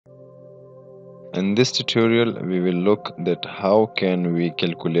In this tutorial, we will look at how can we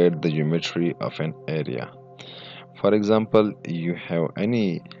calculate the geometry of an area. For example, you have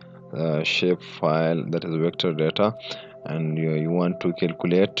any shape file that is vector data, and you want to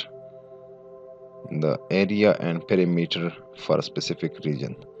calculate the area and perimeter for a specific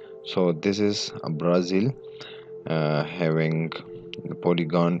region. So this is a Brazil having the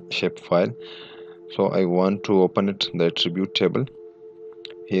Polygon Shapefile. So I want to open it, the attribute table.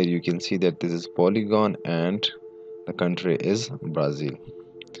 Here you can see that this is Polygon and the country is Brazil.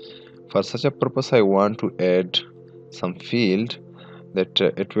 For such a purpose, I want to add some field that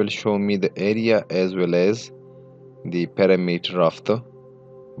it will show me the area as well as the perimeter of the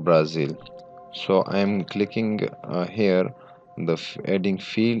Brazil. So I am clicking here the adding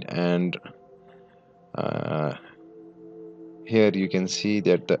field, and uh, here you can see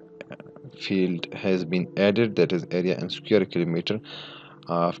that the field has been added, that is area and square kilometer.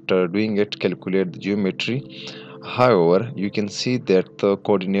 After doing it, calculate the geometry. However, you can see that the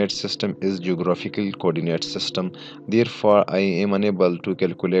coordinate system is geographical coordinate system. Therefore, I am unable to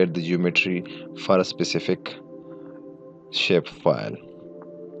calculate the geometry for a specific shape file.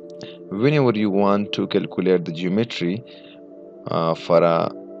 Whenever you want to calculate the geometry for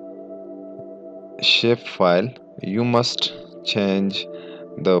a shape file, you must change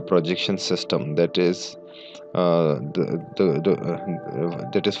the projection system, that is that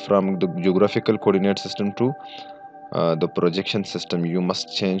is from the geographical coordinate system to the projection system. You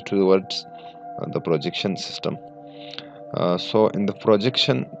must change towards the projection system. So in the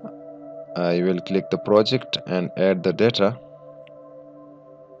projection, I will click the project and add the data.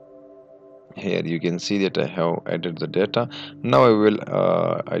 Here you can see that I have added the data. Now I will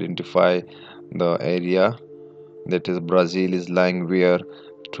identify the area, that is Brazil is lying where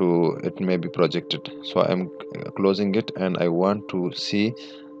to it may be projected. So I'm closing it, and I want to see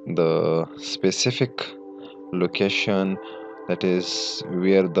the specific location, that is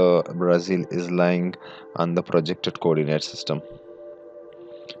where the Brazil is lying on the projected coordinate system.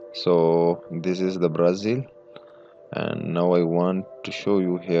 So this is the Brazil, and now I want to show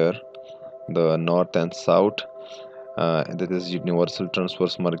you here the north and south. That is universal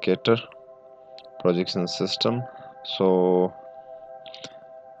transverse marketer projection system. So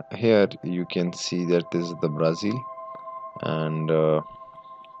here you can see that this is the Brazil, and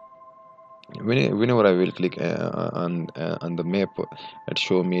whenever I will click on the map, it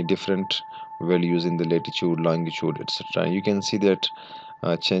show me different values in the latitude, longitude, etc. You can see that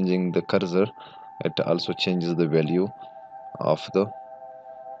changing the cursor, it also changes the value of the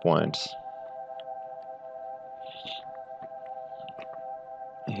points.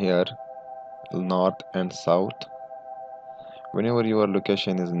 Here north and south, whenever your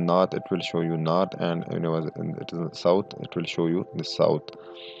location is north, it will show you north, and whenever it is south, it will show you the south.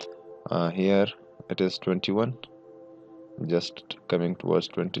 Here it is 21, just coming towards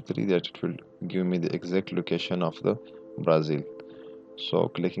 23, that it will give me the exact location of the Brazil. So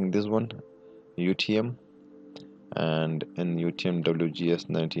clicking this one, UTM, and in UTM WGS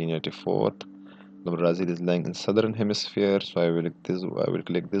 1984, the Brazil is lying in southern hemisphere. So I will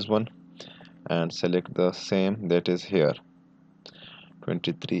click this one and select the same, that is here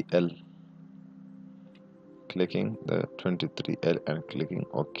 23L, clicking the 23L and clicking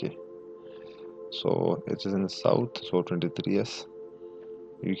OK. So it is in the south, so 23S.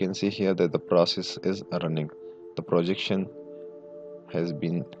 You can see here that the process is running. The projection has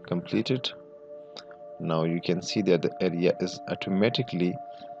been completed. Now you can see that the area is automatically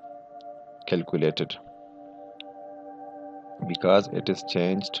calculated because it is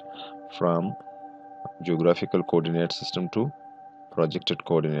changed from geographical coordinate system to projected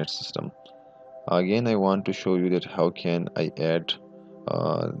coordinate system. Again, I want to show you that how can I add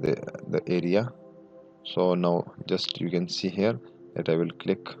the area. So now just you can see here that I will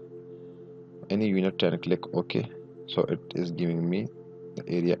click any unit and click OK. So it is giving me the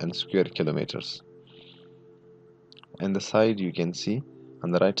area in square kilometers. And the side you can see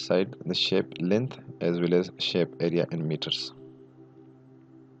on the right side the shape length as well as shape area in meters.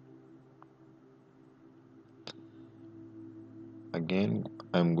 Again,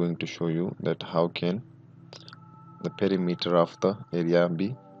 I'm going to show you that how can the perimeter of the area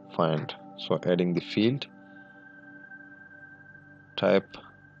be found. So adding the field, type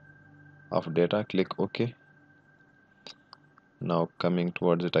of data, click OK. Now coming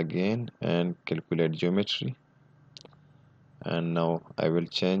towards it again and calculate geometry, and now I will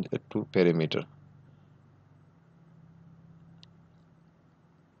change it to perimeter.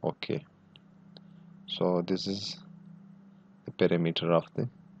 Okay, so this is the perimeter of the .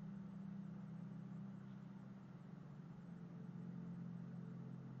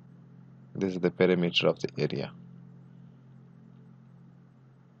 This is the perimeter of the area.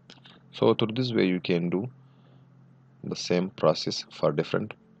 So through this way you can do the same process for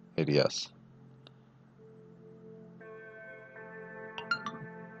different areas.